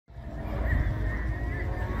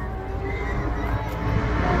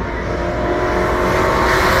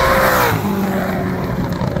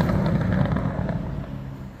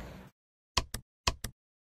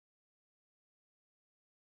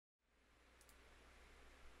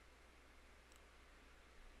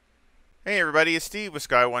Hey everybody, it's Steve with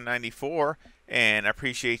Sky194, and I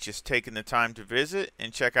appreciate you taking the time to visit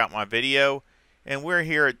and check out my video. And we're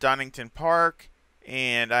here at Donington Park,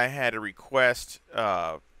 and I had a request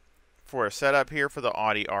for a setup here for the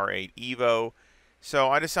Audi R8 EVO. So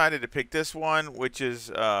I decided to pick this one, which is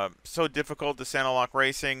so difficult to Santa Lock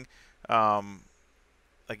Racing. Again,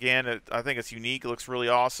 I think it's unique. It looks really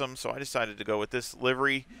awesome, so I decided to go with this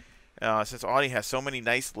livery since Audi has so many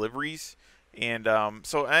nice liveries. And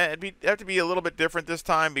so it'd have to be a little bit different this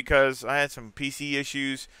time because I had some PC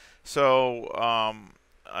issues. So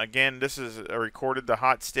again, this is I recorded the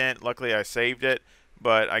hot stint. Luckily, I saved it,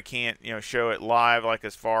 but I can't show it live like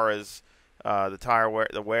as far as the tire wear,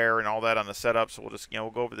 the wear, and all that on the setup. So we'll just we'll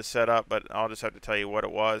go over the setup, but I'll just have to tell you what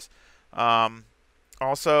it was.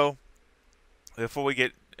 Also, before we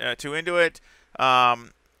get too into it,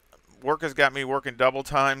 work has got me working double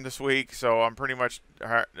time this week, so I'm pretty much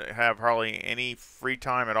have hardly any free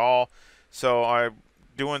time at all. So I'm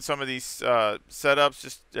doing some of these setups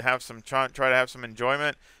just to have some try to have some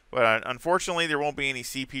enjoyment. But unfortunately, there won't be any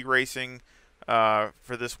CP racing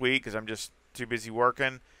for this week because I'm just too busy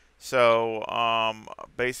working. So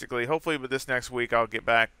basically, hopefully, with this next week, I'll get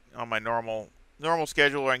back on my normal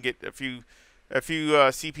schedule and get a few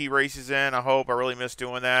CP races in. I hope. I really miss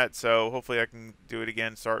doing that, so hopefully I can do it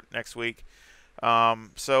again start next week.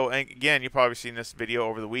 So and again, you've probably seen this video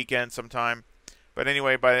over the weekend sometime, but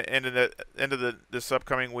anyway, by the end of this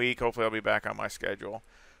upcoming week, hopefully I'll be back on my schedule.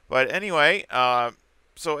 But anyway,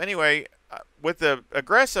 with the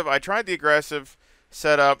aggressive, I tried the aggressive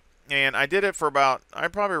setup, and I did it for I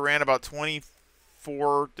probably ran about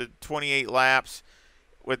 24 to 28 laps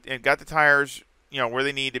and got the tires where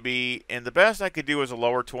they need to be, and the best I could do was a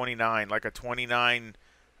lower 29, like a 29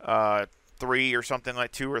 3 or something,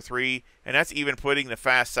 like 2 or 3, and that's even putting the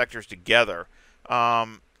fast sectors together.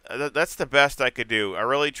 That's the best I could do. I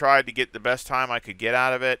really tried to get the best time I could get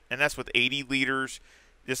out of it, and that's with 80 liters,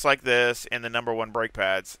 just like this, and the #1 brake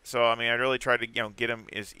pads. So I mean, I really tried to get them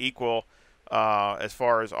as equal as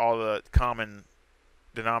far as all the common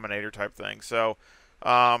denominator type things. So,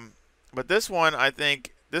 but this one, I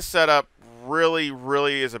think this setup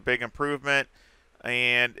really is a big improvement,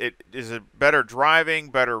 and it is a better driving,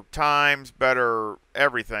 better times, better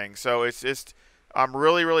everything. So it's just, I'm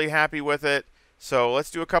really happy with it. So let's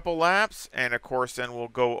do a couple laps, and of course then we'll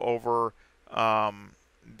go over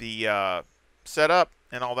the setup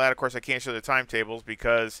and all that. Of course I can't show the timetables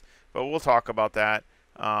but we'll talk about that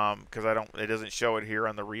because it doesn't show it here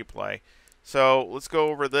on the replay. So let's go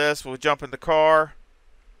over this. We'll jump in the car.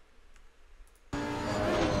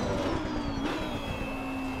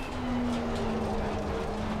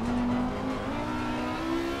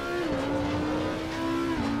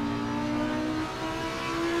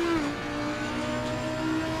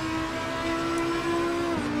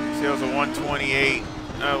 It was a 128.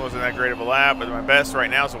 It wasn't that great of a lap, but my best right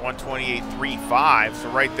now is a 128.35. So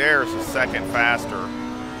right there is a second faster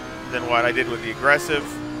than what I did with the aggressive.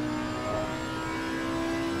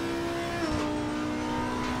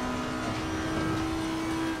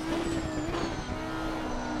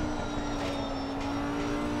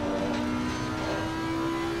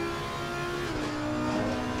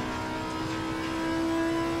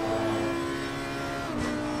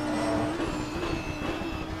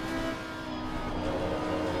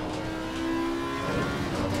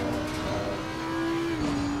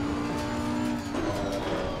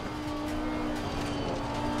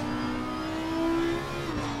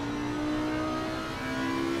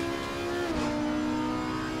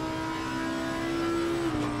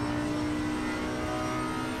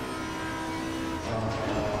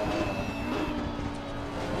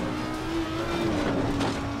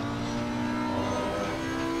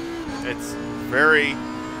 It's very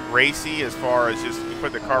racy as far as just you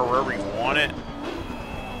put the car wherever you want it.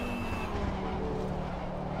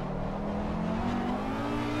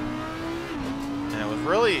 And I was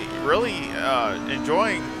really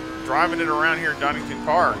enjoying driving it around here in Donington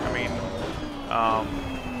Park. I mean,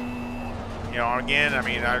 again, I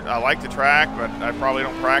mean, I like the track, but I probably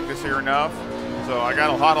don't practice here enough. So I got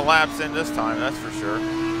a lot of laps in this time, that's for sure.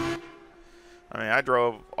 I mean, I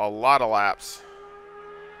drove a lot of laps.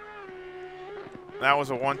 That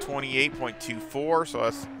was a 128.24, so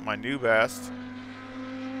that's my new best.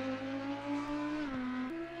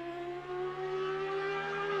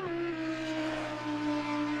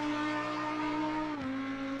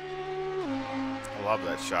 I love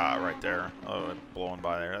that shot right there. Oh, it blowing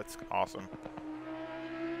by there. That's awesome.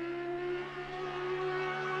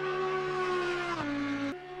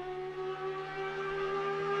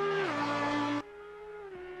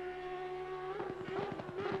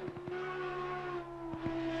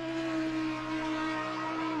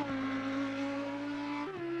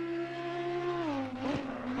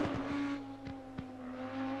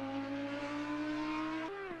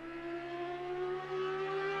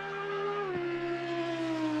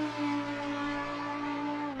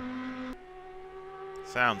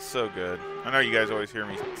 Sounds so good. I know you guys always hear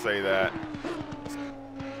me say that.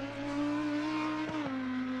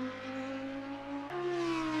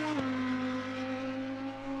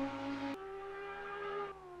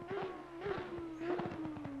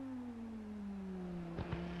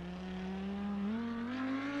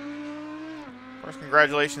 First,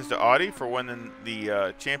 congratulations to Audi for winning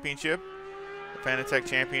the championship, the Fanatec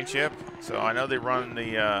Championship. So I know they run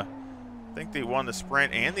the, I think they won the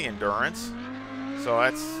sprint and the endurance. So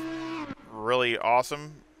that's really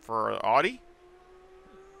awesome for Audi.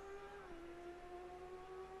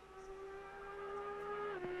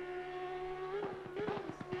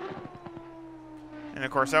 And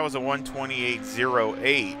of course, that was a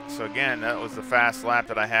 1:28.08. So again, that was the fast lap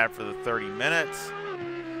that I had for the 30 minutes.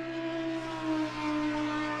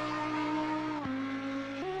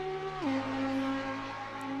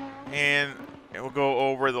 And we'll go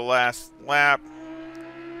over the last lap.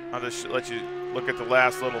 I'll just let you look at the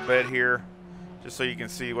last little bit here, just so you can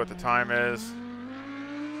see what the time is.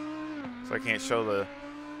 So I can't show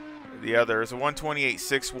the others. The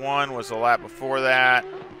 1:28.61 was the lap before that.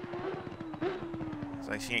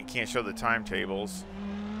 So I can't show the timetables.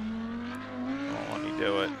 Won't let me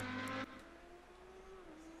do it.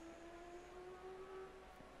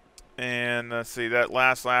 And let's see, that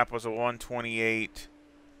last lap was a 1:28.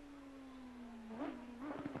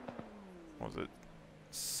 What was it?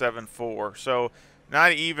 7.4. So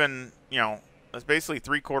not even, you know, it's basically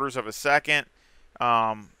 3/4 of a second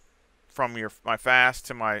from my fast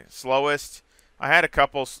to my slowest. I had a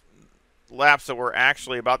couple laps that were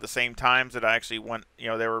actually about the same times that I actually went, you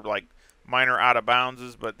know, they were like minor out of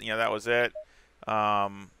bounds, but you know, that was it. Oh,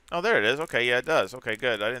 there it is. Okay, yeah, it does. Okay,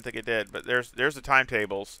 good. I didn't think it did, but there's the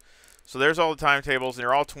timetables. So there's all the timetables, and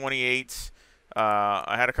they're all 28s.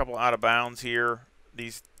 I had a couple out of bounds here.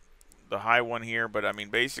 The high one here, but I mean,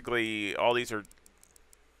 basically all these are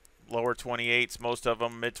lower 28s, most of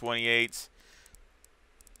them mid 28s.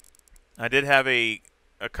 I did have a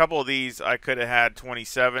couple of these I could have had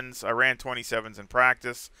 27s. I ran 27s in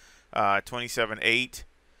practice, 27.8.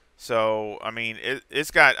 So I mean,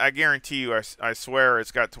 it's got, I guarantee you, I swear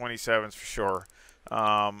it's got 27s for sure.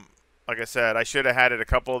 Like I said, I should have had it a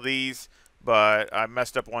couple of these, but I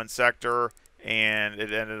messed up one sector and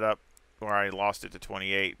it ended up where I lost it to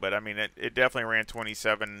 28. But I mean, it definitely ran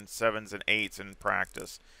 27 7s and 8s in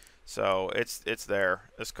practice. So it's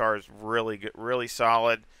there. This car is really good, really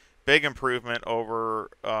solid. Big improvement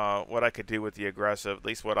over what I could do with the aggressive, at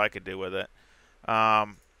least what I could do with it.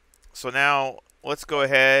 So now let's go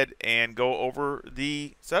ahead and go over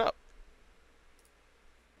the setup.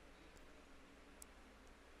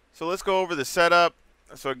 So let's go over the setup.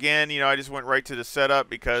 So again, you know, I just went right to the setup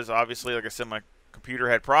because obviously, like I said, my computer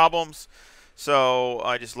had problems. So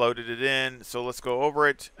I just loaded it in. So let's go over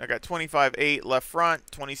it. I got 25.8 left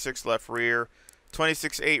front, 26 left rear,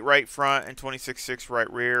 26.8 right front, and 26.6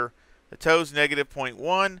 right rear. The toe's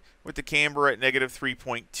 -0.1 with the camber at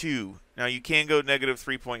 -3.2. Now you can go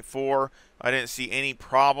 -3.4. I didn't see any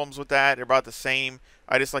problems with that. They're about the same.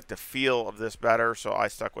 I just like the feel of this better, so I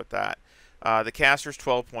stuck with that. The caster's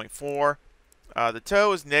 12.4. The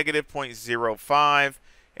toe is -0.05.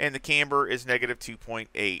 And the camber is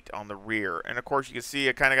 -2.8 on the rear. And of course, you can see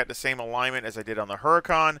I kind of got the same alignment as I did on the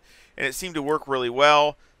Huracan, and it seemed to work really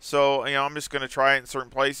well. So, you know, I'm just going to try it in certain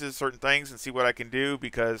places, certain things, and see what I can do,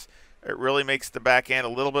 because it really makes the back end a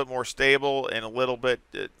little bit more stable and a little bit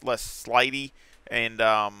less slidey. And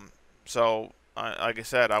so, like I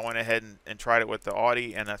said, I went ahead and tried it with the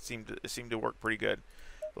Audi, and it seemed to work pretty good.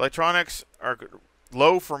 Electronics are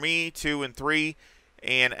low for me, 2 and 3.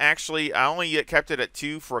 And actually, I only kept it at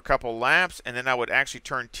 2 for a couple laps, and then I would actually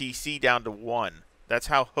turn TC down to 1. That's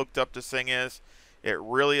how hooked up this thing is. It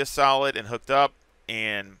really is solid and hooked up.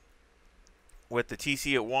 And with the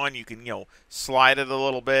TC at 1, you can, you know, slide it a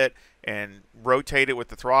little bit and rotate it with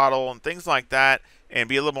the throttle and things like that, and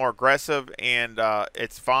be a little more aggressive. And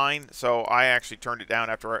it's fine. So I actually turned it down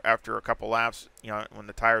after a couple laps, you know, when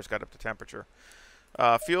the tires got up to temperature.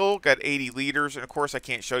 Fuel got 80 liters, and of course I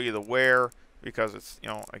can't show you the wear, because it's, you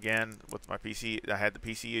know, again, with my PC, I had the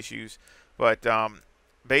PC issues. But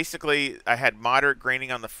basically, I had moderate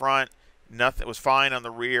graining on the front. Nothing was fine on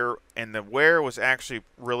the rear, and the wear was actually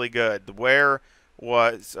really good. The wear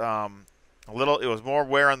was it was more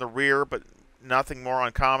wear on the rear, but nothing more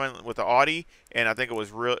uncommon with the Audi. And I think it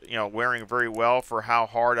was real, you know, wearing very well for how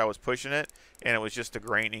hard I was pushing it. And it was just the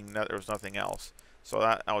graining. There was nothing else. So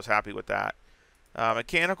I was happy with that.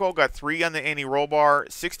 Mechanical, got 3 on the anti-roll bar,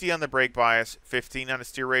 60 on the brake bias, 15 on the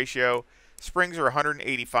steer ratio. Springs are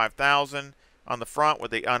 185,000 on the front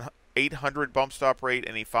with a 800 bump stop rate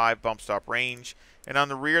and a 5 bump stop range. And on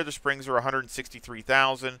the rear, the springs are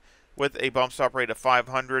 163,000 with a bump stop rate of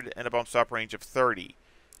 500 and a bump stop range of 30.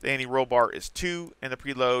 The anti-roll bar is 2 and the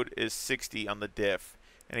preload is 60 on the diff.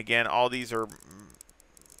 And again, all these are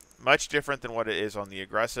much different than what it is on the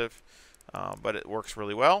aggressive, but it works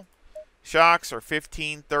really well. Shocks are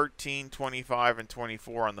 15, 13, 25, and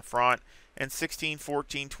 24 on the front, and 16,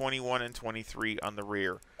 14, 21, and 23 on the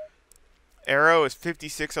rear. Aero is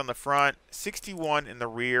 56 on the front, 61 in the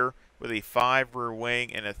rear, with a 5 rear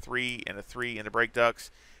wing and a 3 and a 3 in the brake ducts.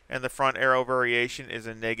 And the front aero variation is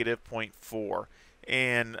a negative 0.4.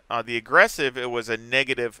 And the aggressive, it was a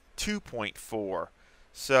negative 2.4.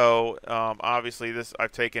 So obviously this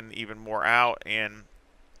I've taken even more out, and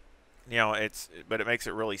you know but it makes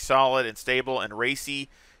it really solid and stable and racy.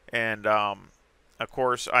 And of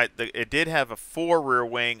course it did have a 4 rear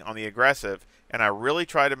wing on the aggressive, and I really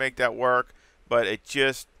tried to make that work, but it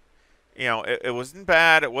just, you know, it wasn't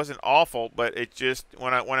bad, it wasn't awful, but it just,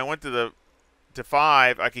 when I went to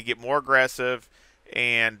 5, I could get more aggressive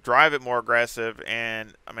and drive it more aggressive,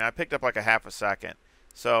 and I mean I picked up like a half a second.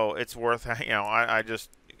 So it's worth, you know, I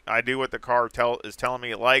do what the car is telling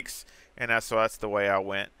me it likes, and that's the way I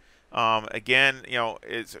went. Again, you know,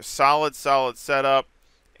 it's a solid setup,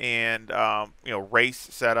 and you know, race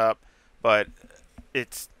setup, but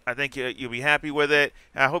I think you'll be happy with it.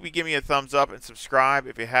 And I hope you give me a thumbs up and subscribe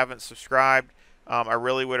if you haven't subscribed. I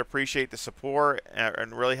really would appreciate the support,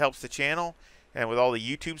 and really helps the channel. And with all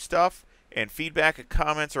the YouTube stuff, and feedback and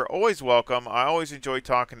comments are always welcome. I always enjoy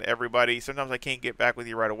talking to everybody. Sometimes I can't get back with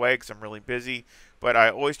you right away because I'm really busy, but I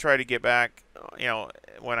always try to get back, you know,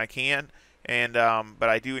 when I can. And but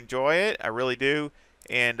I do enjoy it. I really do.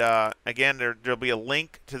 And again, there'll be a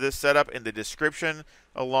link to this setup in the description,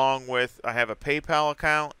 along with I have a PayPal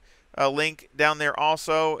account link down there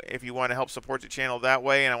also if you want to help support the channel that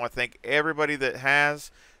way. And I want to thank everybody that has.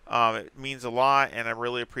 It means a lot, and I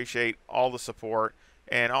really appreciate all the support.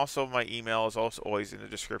 And also my email is also always in the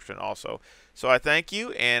description also. So I thank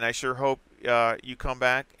you, and I sure hope you come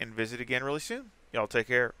back and visit again really soon. Y'all take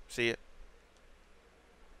care. See ya.